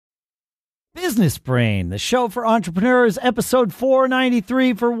Business Brain, the show for entrepreneurs, episode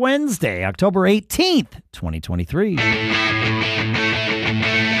 493 for Wednesday, October 18th, 2023.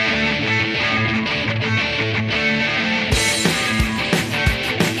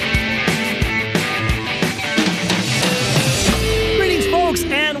 Greetings, folks,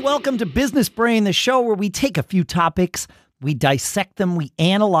 and welcome to Business Brain, the show where we take a few topics, we dissect them, we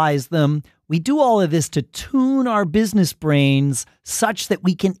analyze them. We do all of this to tune our business brains such that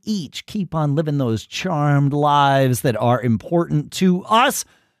we can each keep on living those charmed lives that are important to us.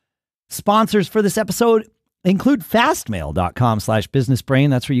 Sponsors for this episode include fastmail.com/businessbrain.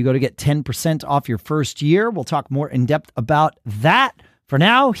 That's where you go to get 10% off your first year. We'll talk more in depth about that. For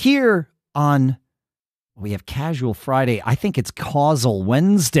now, here on, we have Casual Friday. I think it's Causal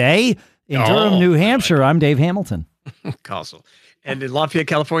Wednesday in Durham, New Hampshire. I'm Dave Hamilton. Causal. And in Lafayette,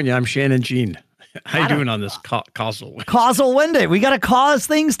 California, I'm Shannon Jean. How you doing on this Causal Wednesday? Causal Wednesday. We got to cause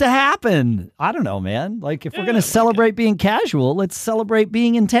things to happen. I don't know, man. Like, if we're going to celebrate being casual, let's celebrate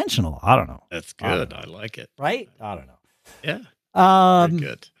being intentional. I don't know. That's good. I like it. Right? I don't know. Yeah. Very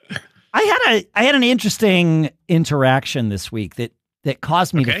good. I had an interesting interaction this week that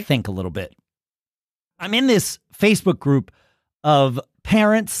caused me to think a little bit. I'm in this Facebook group of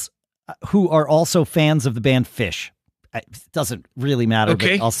parents who are also fans of the band Fish. It doesn't really matter,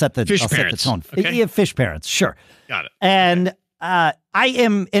 but I'll set the tone. Okay. Yeah, Fish parents, sure. Got it. And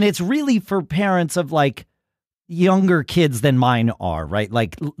and it's really for parents of like younger kids than mine are, right?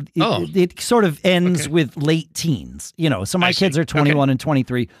 Like it sort of ends with late teens, you know. So my kids are 21 and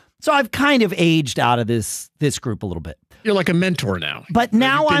 23. So I've kind of aged out of this group a little bit. You're like a mentor now. But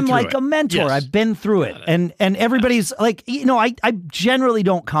now I'm like a mentor. Yes. I've been through it. And everybody's like, you know, I generally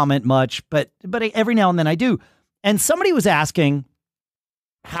don't comment much, but every now and then I do. And somebody was asking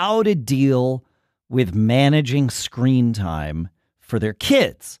how to deal with managing screen time for their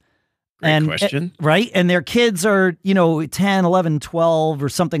kids. Great question. Right? And their kids are, 10, 11, 12 or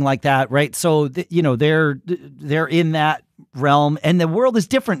something like that, right? So, they're in that realm. And the world is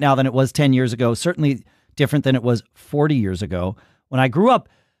different now than it was 10 years ago, certainly different than it was 40 years ago when I grew up.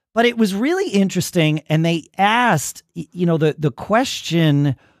 But it was really interesting. And they asked, the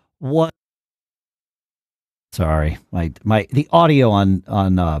question was, sorry, the audio on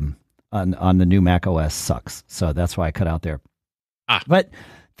the new Mac OS sucks, so that's why I cut out there. But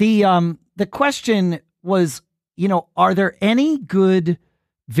the question was, are there any good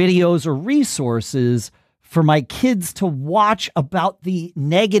videos or resources for my kids to watch about the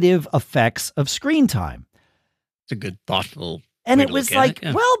negative effects of screen time? It's a good, thoughtful. And it was like,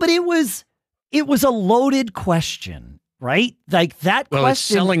 well, but it was a loaded question. Right? Like that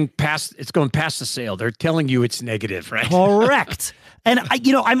question. It's going past the sale. They're telling you it's negative, right? Correct. And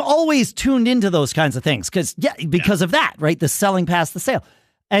I'm always tuned into those kinds of things because of that, right? The selling past the sale.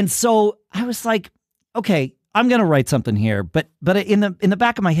 And so I was like, okay, I'm going to write something here, but in the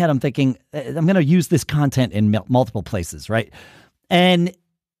back of my head, I'm thinking I'm going to use this content in multiple places, right? And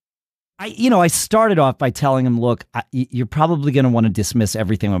I started off by telling him, look, you're probably going to want to dismiss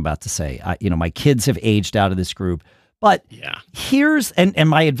everything I'm about to say. My kids have aged out of this group. But here's, and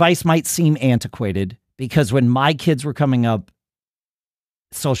my advice might seem antiquated because when my kids were coming up,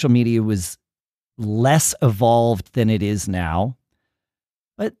 social media was less evolved than it is now.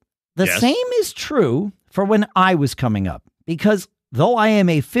 But the same is true for when I was coming up, because though I am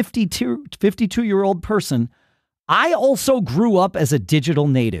a 52-year-old person, I also grew up as a digital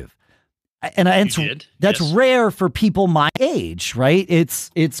native. And that's rare for people my age, right?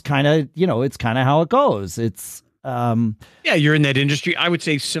 It's kind of, it's kind of how it goes. It's, you're in that industry. I would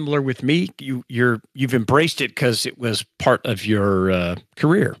say similar with me. You've embraced it because it was part of your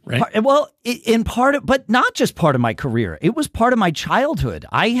career, right? But not just part of my career. It was part of my childhood.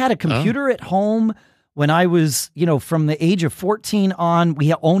 I had a computer at home when I was, from the age of 14 on.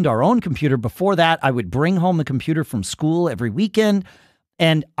 We owned our own computer. Before that, I would bring home the computer from school every weekend,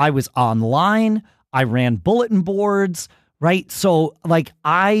 and I was online. I ran bulletin boards, right? So like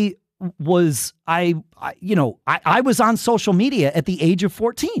I was on social media at the age of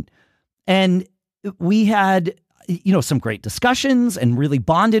 14, and we had, some great discussions and really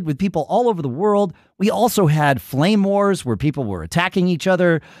bonded with people all over the world. We also had flame wars where people were attacking each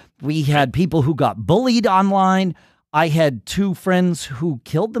other. We had people who got bullied online. I had 2 friends who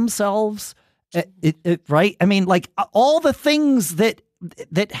killed themselves. Right. I mean, like all the things that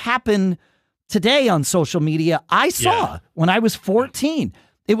happen today on social media, I saw when I was 14.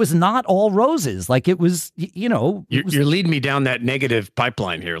 It was not all roses. Like it was, You're leading me down that negative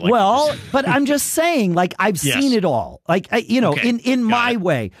pipeline here. But I'm just saying, like, I've seen it all, like, in my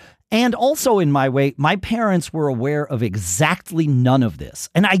way. And also in my way, my parents were aware of exactly none of this.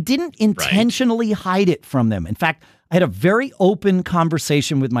 And I didn't intentionally hide it from them. In fact, I had a very open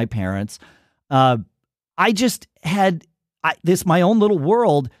conversation with my parents. I just had my own little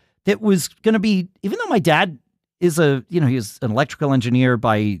world that was going to be, even though my dad is he's an electrical engineer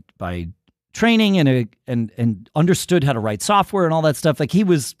by training and understood how to write software and all that stuff. Like he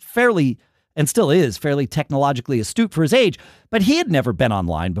was fairly, and still is fairly technologically astute for his age, but he had never been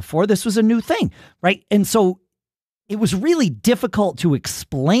online before. This was a new thing, right? And so it was really difficult to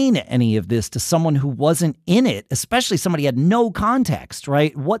explain any of this to someone who wasn't in it, especially somebody who had no context,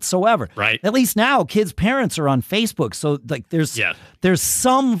 right, whatsoever. Right. At least now, kids' parents are on Facebook, so like there's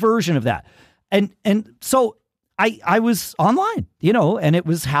some version of that, and so I was online, and it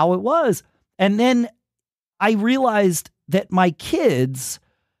was how it was, and then I realized that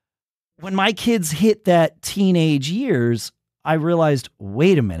when my kids hit that teenage years, I realized,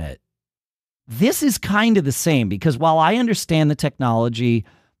 wait a minute. This is kind of the same, because while I understand the technology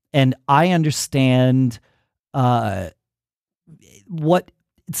and I understand what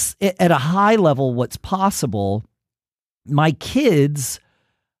it's at a high level, what's possible, my kids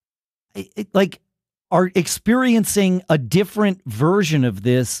are experiencing a different version of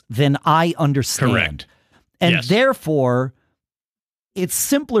this than I understand. Correct. And therefore, it's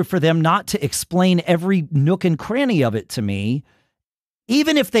simpler for them not to explain every nook and cranny of it to me.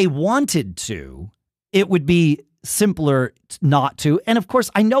 Even if they wanted to, it would be simpler not to. And of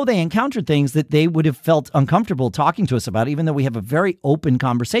course, I know they encountered things that they would have felt uncomfortable talking to us about, even though we have a very open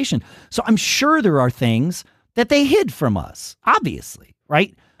conversation. So I'm sure there are things that they hid from us, obviously,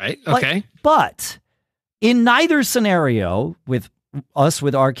 right? Right, okay. But in neither scenario, with us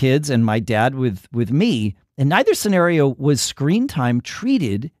with our kids and my dad with me, in neither scenario was screen time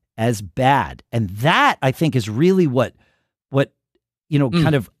treated as bad. And that, I think, is really what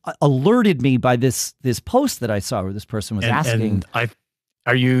kind of alerted me by this post that I saw where this person was asking.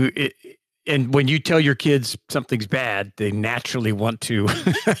 And when you tell your kids something's bad, they naturally want to.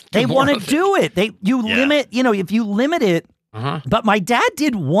 They want to do it. Limit, if you limit it. But my dad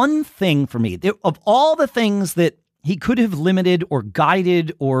did one thing for me. Of all the things that he could have limited or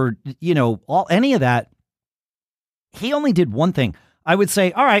guided or, any of that, he only did one thing. I would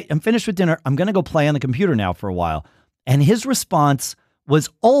say, all right, I'm finished with dinner. I'm going to go play on the computer now for a while. And his response was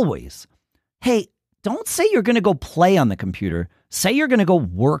always, hey, don't say you're going to go play on the computer. Say you're going to go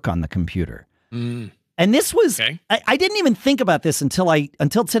work on the computer. And this was, I didn't even think about this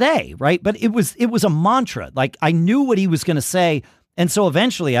until today, right? But it was a mantra. Like I knew what he was going to say. And so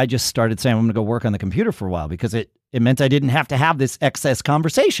eventually I just started saying, I'm going to go work on the computer for a while, because it meant I didn't have to have this excess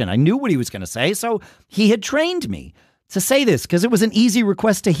conversation. I knew what he was going to say. So he had trained me to say this because it was an easy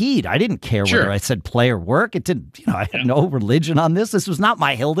request to heed. I didn't care whether I said play or work. It didn't, I had no religion on this. This was not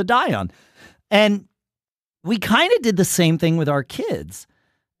my hill to die on. And we kind of did the same thing with our kids.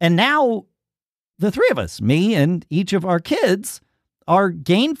 And now the three of us, me and each of our kids, are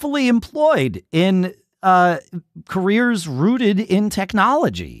gainfully employed in careers rooted in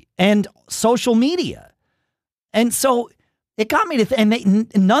technology and social media. And so it got me to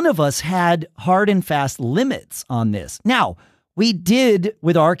none of us had hard and fast limits on this. Now, we did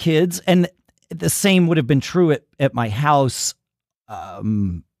with our kids, and the same would have been true at my house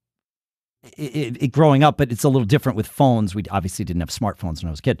growing up, but it's a little different with phones. We obviously didn't have smartphones when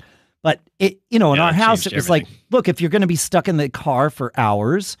I was a kid. But, in our house, it was like, look, if you're going to be stuck in the car for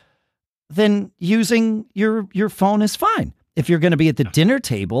hours, then using your phone is fine. If you're going to be at the dinner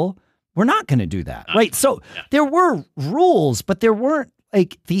table, we're not going to do that, right? So there were rules, but there weren't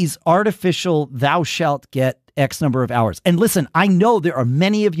like these artificial, thou shalt get X number of hours. And listen, I know there are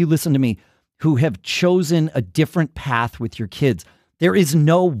many of you listen to me who have chosen a different path with your kids. There is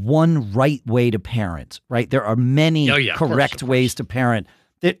no one right way to parent, right? There are many correct ways to parent.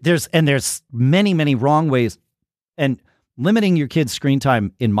 There's many, many wrong ways. And limiting your kids' screen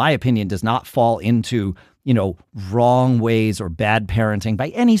time, in my opinion, does not fall into wrong ways or bad parenting by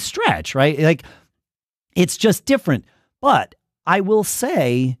any stretch, right? Like, it's just different. But I will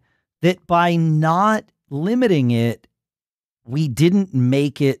say that by not limiting it, we didn't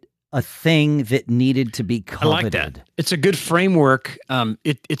make it a thing that needed to be coveted. I like that. It's a good framework.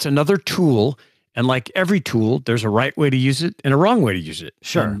 It's another tool. And like every tool, there's a right way to use it and a wrong way to use it.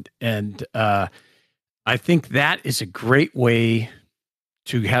 Sure. And I think that is a great way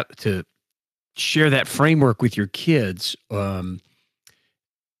to share that framework with your kids,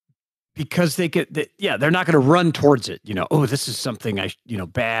 because they're not going to run towards it. Oh, this is something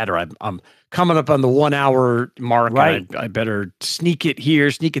bad, or I'm coming up on the 1 hour mark. Right. I better sneak it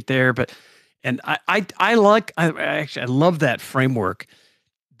here, sneak it there. I love that framework.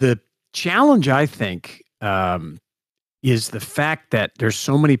 The challenge, I think, is the fact that there's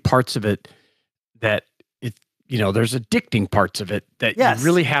so many parts of it that there's addicting parts of it that you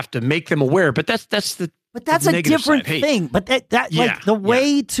really have to make them aware. But that's a different thing. But the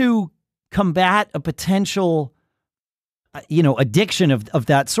way to combat a potential, addiction of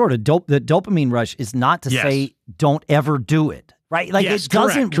that sort of the dopamine rush is not to say don't ever do it. Right? Like it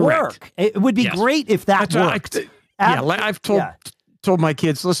doesn't work. It would be great if that worked. I've told my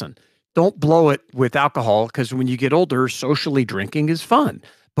kids, listen, don't blow it with alcohol because when you get older, socially drinking is fun.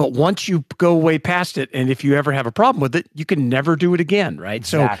 But once you go way past it, and if you ever have a problem with it, you can never do it again, right?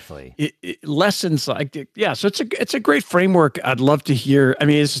 Exactly. So lessons like, so it's a great framework. I'd love to hear. I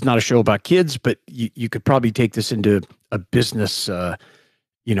mean, this is not a show about kids, but you could probably take this into a business,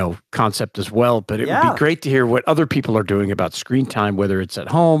 concept as well. But it would be great to hear what other people are doing about screen time, whether it's at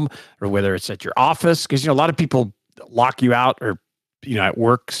home or whether it's at your office. Because, a lot of people lock you out or, at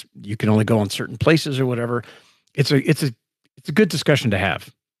work, you can only go on certain places or whatever. It's a good discussion to have.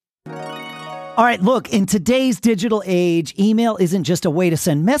 All right, look, in today's digital age, email isn't just a way to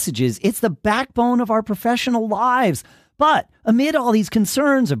send messages. It's the backbone of our professional lives. But amid all these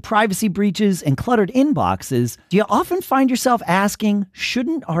concerns of privacy breaches and cluttered inboxes, do you often find yourself asking,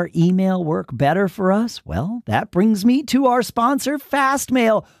 shouldn't our email work better for us? Well, that brings me to our sponsor,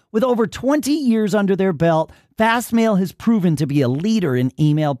 Fastmail. With over 20 years under their belt, Fastmail has proven to be a leader in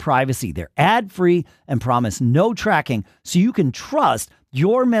email privacy. They're ad-free and promise no tracking, so you can trust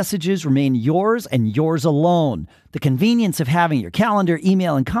your messages remain yours and yours alone. The convenience of having your calendar,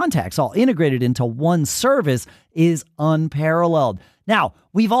 email, and contacts all integrated into one service is unparalleled. Now,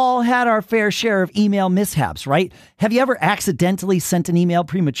 we've all had our fair share of email mishaps, right? Have you ever accidentally sent an email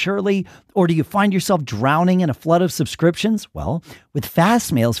prematurely? Or do you find yourself drowning in a flood of subscriptions? Well, with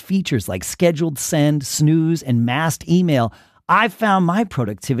Fastmail's features like scheduled send, snooze, and masked email, I've found my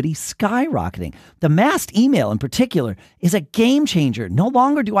productivity skyrocketing. The masked email in particular is a game changer. No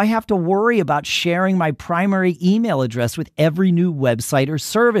longer do I have to worry about sharing my primary email address with every new website or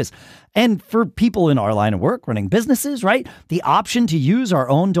service. And for people in our line of work, running businesses, right? The option to use our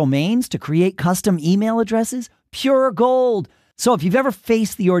own domains to create custom email addresses, pure gold. So if you've ever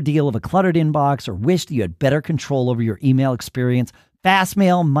faced the ordeal of a cluttered inbox or wished you had better control over your email experience,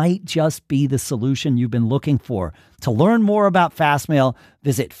 Fastmail might just be the solution you've been looking for. To learn more about Fastmail,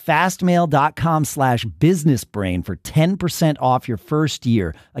 visit fastmail.com/businessbrain for 10% off your first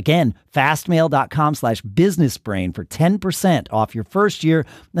year. Again, fastmail.com/businessbrain for 10% off your first year.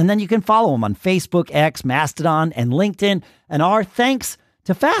 And then you can follow them on Facebook, X, Mastodon, and LinkedIn. And our thanks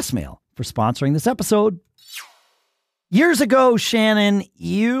to Fastmail for sponsoring this episode. Years ago, Shannon,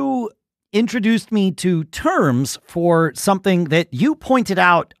 you introduced me to terms for something that you pointed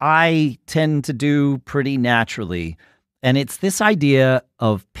out I tend to do pretty naturally. And it's this idea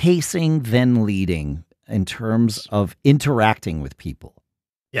of pacing, then leading in terms of interacting with people.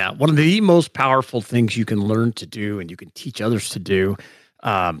 Yeah, one of the most powerful things you can learn to do and you can teach others to do.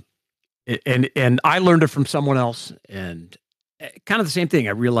 And I learned it from someone else and kind of the same thing.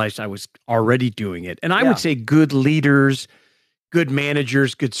 I realized I was already doing it. And I would say good leaders, good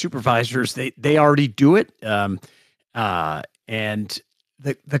managers, good supervisors, they already do it. And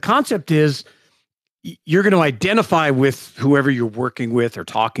the concept is you're going to identify with whoever you're working with or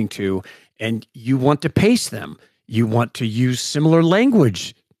talking to, and you want to pace them. You want to use similar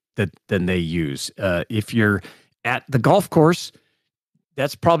language than they use. If you're at the golf course,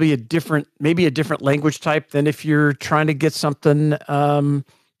 that's probably maybe a different language type than if you're trying to get something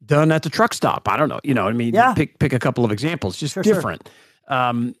done at the truck stop. I don't know. Pick a couple of examples, just different.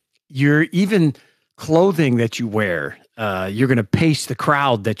 Sure. You're even clothing that you wear. You're going to pace the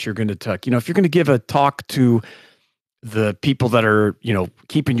crowd that you're going to talk. If you're going to give a talk to the people that are,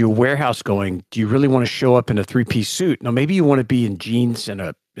 keeping your warehouse going, do you really want to show up in a 3-piece suit? No, maybe you want to be in jeans and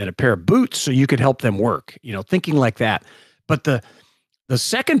a pair of boots so you could help them work, thinking like that. But the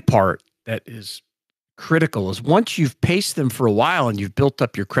second part that is critical is once you've paced them for a while and you've built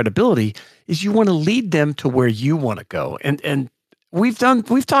up your credibility, is you want to lead them to where you want to go. And we've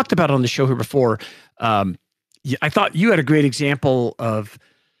talked about on the show here before. I thought you had a great example of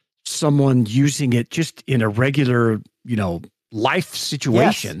someone using it just in a regular, life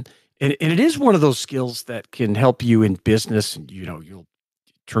situation. Yes. And it is one of those skills that can help you in business. And, you'll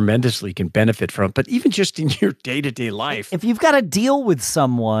tremendously can benefit from, but even just in your day-to-day life. If you've got to deal with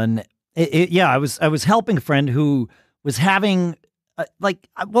someone, I was helping a friend who was having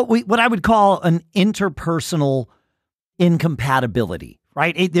what I would call an interpersonal incompatibility,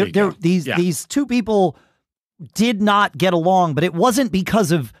 right? These two people did not get along, but it wasn't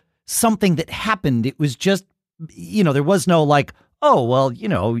because of something that happened. It was just, there was no oh, well,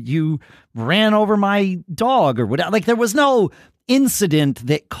 you ran over my dog or whatever. Like there was no incident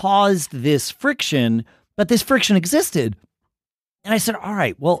that caused this friction, but this friction existed. And I said, all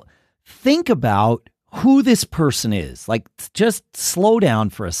right, well, think about who this person is. Like just slow down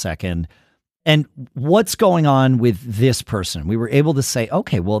for a second. And what's going on with this person? We were able to say,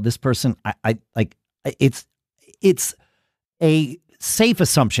 okay, well, this person, it's a safe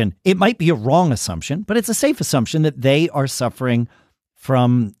assumption. It might be a wrong assumption, but it's a safe assumption that they are suffering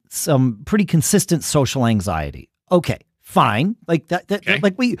from some pretty consistent social anxiety. Okay, fine. Like that Okay.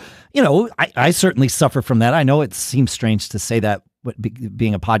 like we, I certainly suffer from that. I know it seems strange to say that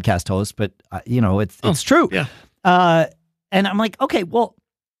being a podcast host, but it's true. Yeah. And I'm like, okay, well,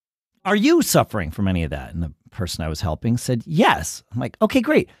 are you suffering from any of that? And the person I was helping said, yes. I'm like, okay,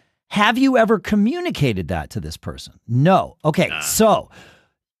 great. Have you ever communicated that to this person? No. Okay. So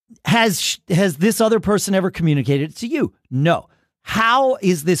has this other person ever communicated it to you? No. How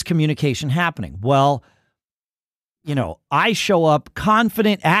is this communication happening? Well, I show up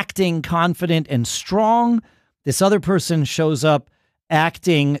acting confident and strong. This other person shows up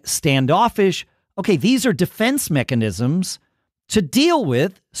acting standoffish. Okay. These are defense mechanisms to deal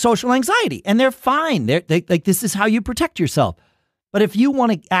with social anxiety, and they're fine. They this is how you protect yourself. But if you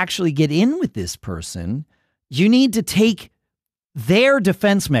want to actually get in with this person, you need to take their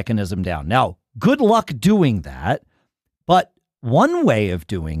defense mechanism down. Now, good luck doing that. But one way of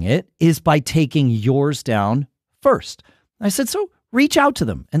doing it is by taking yours down first. I said, so reach out to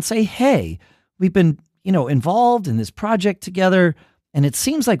them and say, hey, we've been, involved in this project together, and it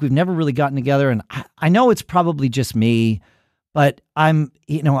seems like we've never really gotten together. And I know it's probably just me, but I'm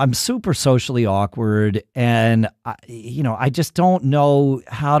super socially awkward, and I just don't know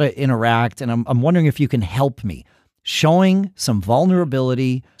how to interact. And I'm wondering if you can help me. Showing some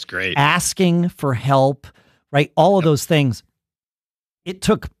vulnerability, That's great. asking for help, right? All of those things. It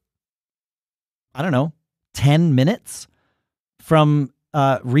took, 10 minutes from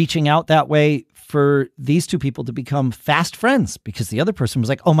reaching out that way for these two people to become fast friends, because the other person was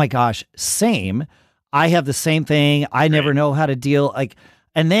like, oh my gosh, same. I have the same thing. I never know how to deal.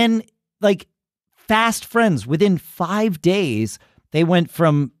 And then fast friends within 5 days, they went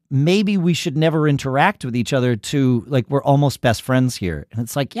from maybe we should never interact with each other to we're almost best friends here. And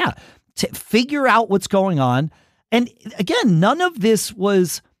it's to figure out what's going on. And again, none of this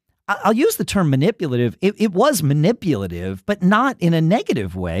was, I'll use the term manipulative. It was manipulative, but not in a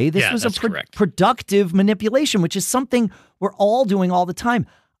negative way. This was a productive manipulation, which is something we're all doing all the time.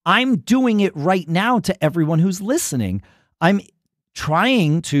 I'm doing it right now to everyone who's listening. I'm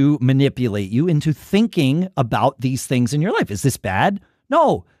trying to manipulate you into thinking about these things in your life. Is this bad?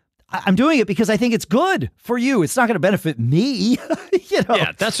 No. I'm doing it because I think it's good for you. It's not going to benefit me.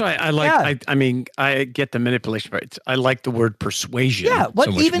 Yeah, that's why I like. Yeah. I get the manipulation, but I like the word persuasion. Yeah, what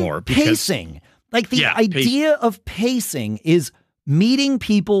so much even more pacing? The idea of pacing is meeting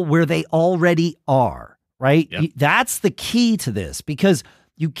people where they already are. Right. Yep. That's the key to this, because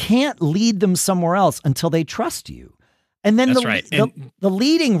you can't lead them somewhere else until they trust you. And then the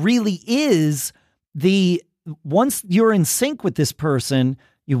leading really is once you're in sync with this person,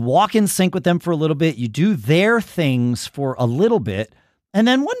 you walk in sync with them for a little bit, you do their things for a little bit, and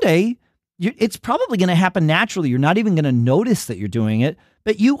then one day it's probably going to happen naturally. You're not even going to notice that you're doing it,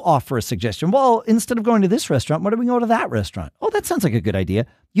 but you offer a suggestion. Well, instead of going to this restaurant, why don't we go to that restaurant? Oh, that sounds like a good idea.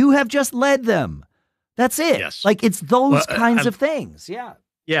 You have just led them. That's it. Yes. It's those kinds of things. Yeah.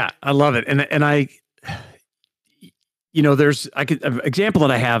 Yeah, I love it. And I, an example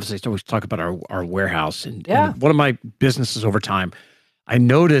that I have is I always talk about our warehouse and one of my businesses over time. I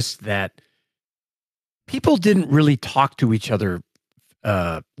noticed that people didn't really talk to each other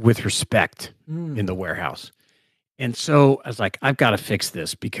with respect in the warehouse. And so I was like, I've got to fix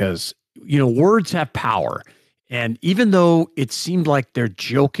this, because, words have power. And even though it seemed like they're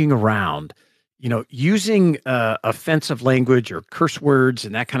joking around, using offensive language or curse words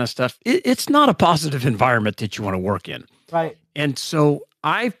and that kind of stuff, it's not a positive environment that you want to work in. Right. And so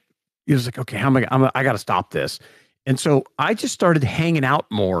it was like, okay, I got to stop this. And so I just started hanging out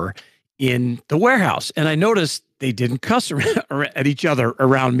more in the warehouse, and I noticed they didn't cuss at each other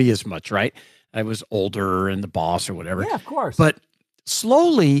around me as much. Right. I was older and the boss or whatever. Yeah, of course. But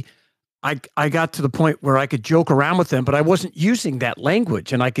slowly I got to the point where I could joke around with them, but I wasn't using that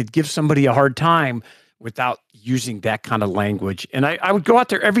language, and I could give somebody a hard time without using that kind of language. And I would go out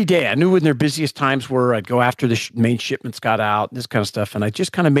there every day. I knew when their busiest times were. I'd go after the main shipments got out, this kind of stuff. And I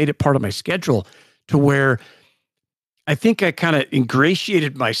just kind of made it part of my schedule to where I think I kind of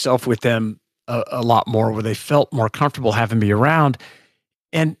ingratiated myself with them a lot more, where they felt more comfortable having me around.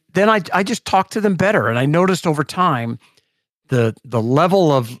 And then I just talked to them better. And I noticed over time the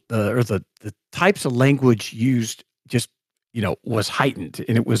level of or the types of language used just was heightened,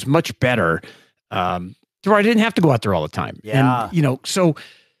 and it was much better. To where I didn't have to go out there all the time. Yeah. And so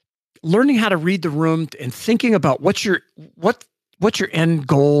learning how to read the room and thinking about what's your end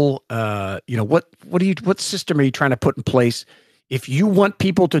goal. What system are you trying to put in place? If you want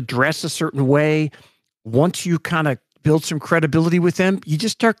people to dress a certain way, once you kind of build some credibility with them, you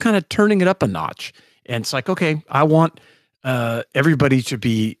just start kind of turning it up a notch. And it's like, okay, I want everybody to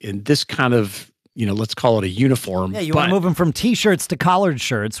be in this kind of, let's call it a uniform. Yeah, you want to move them from T-shirts to collared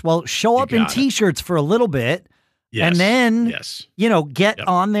shirts. Well, show up in T-shirts for a little bit, and then, get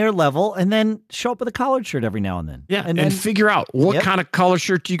on their level, and then show up with a collared shirt every now and then. Yeah, and figure out what kind of collar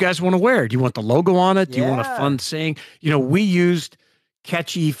shirt do you guys want to wear? Do you want the logo on it? Do you want a fun saying? We used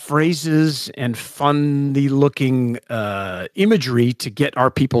catchy phrases and funny looking imagery to get our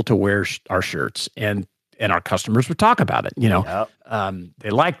people to wear our shirts, and our customers would talk about it. They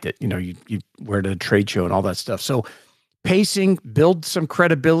liked it. You wear it at a trade show and all that stuff. So pacing, build some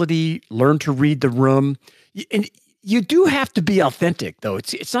credibility, learn to read the room. And you do have to be authentic, though.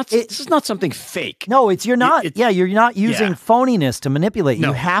 This is not something fake. No, you're not. You're not using phoniness to manipulate. No.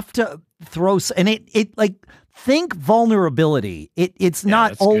 You have to throw, and think vulnerability. It's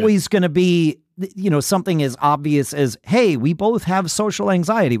not always going to be, something as obvious as, hey, we both have social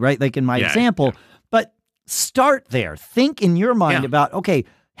anxiety, right? Like in my example, but start there. Think in your mind about, okay,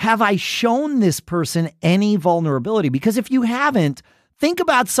 have I shown this person any vulnerability? Because if you haven't, think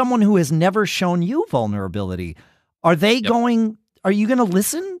about someone who has never shown you vulnerability. Are you going to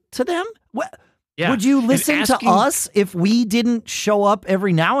listen to them? Would you listen to us if we didn't show up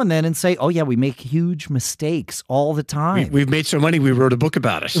every now and then and say, oh yeah, we make huge mistakes all the time. We've made so many, we wrote a book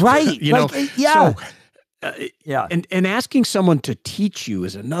about it. Right. And asking someone to teach you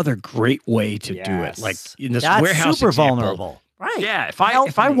is another great way to do it. Like in this warehouse super example, vulnerable. Right. Yeah. If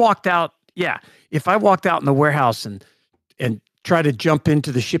I walked out in the warehouse and try to jump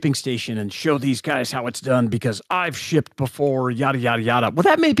into the shipping station and show these guys how it's done because I've shipped before, yada, yada, yada. Well,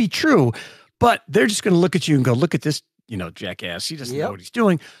 that may be true, but they're just going to look at you and go, look at this, jackass. He doesn't know what he's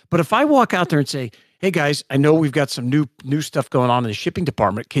doing. But if I walk out there and say, hey guys, I know we've got some new stuff going on in the shipping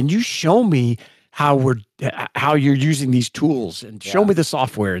department. Can you show me how you're using these tools and show me the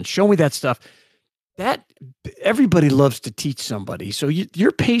software and show me that stuff? That everybody loves to teach somebody. So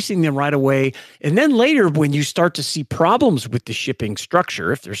you're pacing them right away. And then later, when you start to see problems with the shipping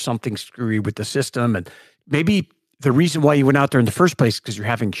structure, if there's something screwy with the system, and maybe the reason why you went out there in the first place because you're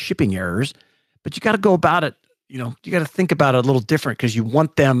having shipping errors, but you got to go about it. You got to think about it a little different because you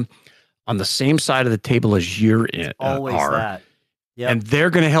want them on the same side of the table as you're in. Always that. Yep. And they're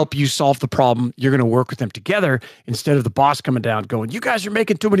going to help you solve the problem. You're going to work with them together instead of the boss coming down going, you guys are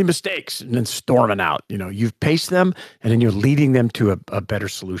making too many mistakes, and then storming out. You've paced them, and then you're leading them to a better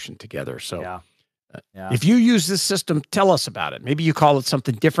solution together. So if you use this system, tell us about it. Maybe you call it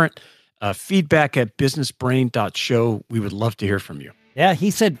something different. Feedback at businessbrain.show. We would love to hear from you. Yeah,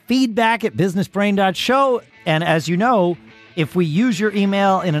 he said feedback at businessbrain.show. And as you know, if we use your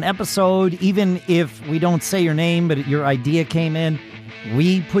email in an episode, even if we don't say your name, but your idea came in,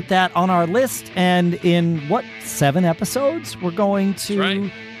 we put that on our list. And in 7 episodes, we're going to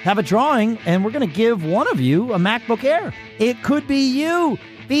have a drawing, and we're going to give one of you a MacBook Air. It could be you.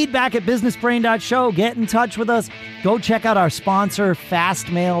 Feedback at businessbrain.show. Get in touch with us. Go check out our sponsor,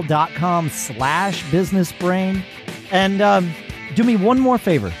 fastmail.com/businessbrain. And do me one more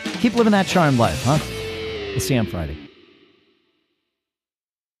favor. Keep living that charmed life, huh? We'll see you on Friday.